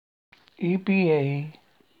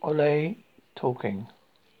Ebe.Olie talking.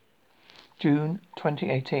 June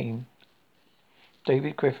 2018.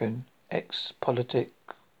 David Griffin, Exopolitics,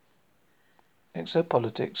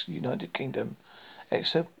 United Kingdom,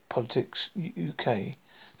 Exopolitics, UK.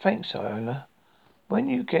 Thanks, Iola. When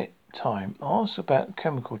you get time, ask about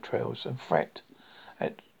chemical trails and fret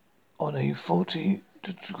on a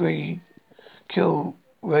 40-degree kill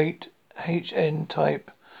rate HN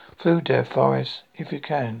type food death forest if you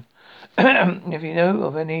can. If you know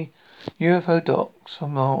of any UFO docs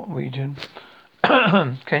from our region,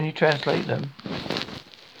 can you translate them?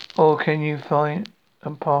 Or can you find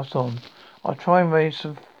and pass on? I'll try and raise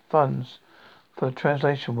some funds for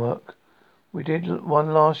translation work. We did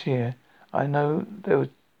one last year. I know there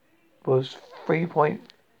was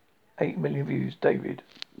 3.8 million views. David.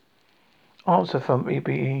 Answer from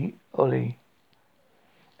Ebe.Olie.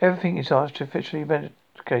 Everything is artificially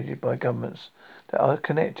medicated by governments that are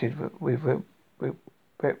connected with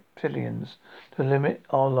reptilians to limit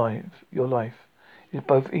your life. It is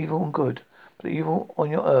both evil and good, but the evil on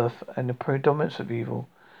your earth and the predominance of evil.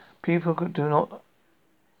 People cannot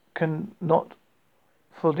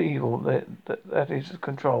for the evil that is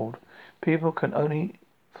controlled. People can only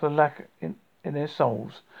for lack in their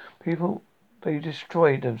souls. People, they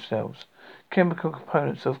destroy themselves. Chemical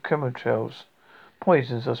components of chemtrails.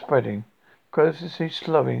 Poisons are spreading, grossly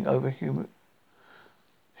slowing over human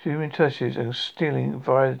tissues and stealing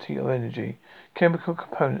variety of energy. Chemical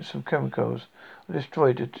components of chemicals are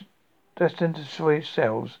destined to destroy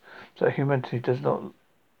cells so that humanity does not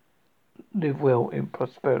live well in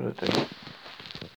prosperity.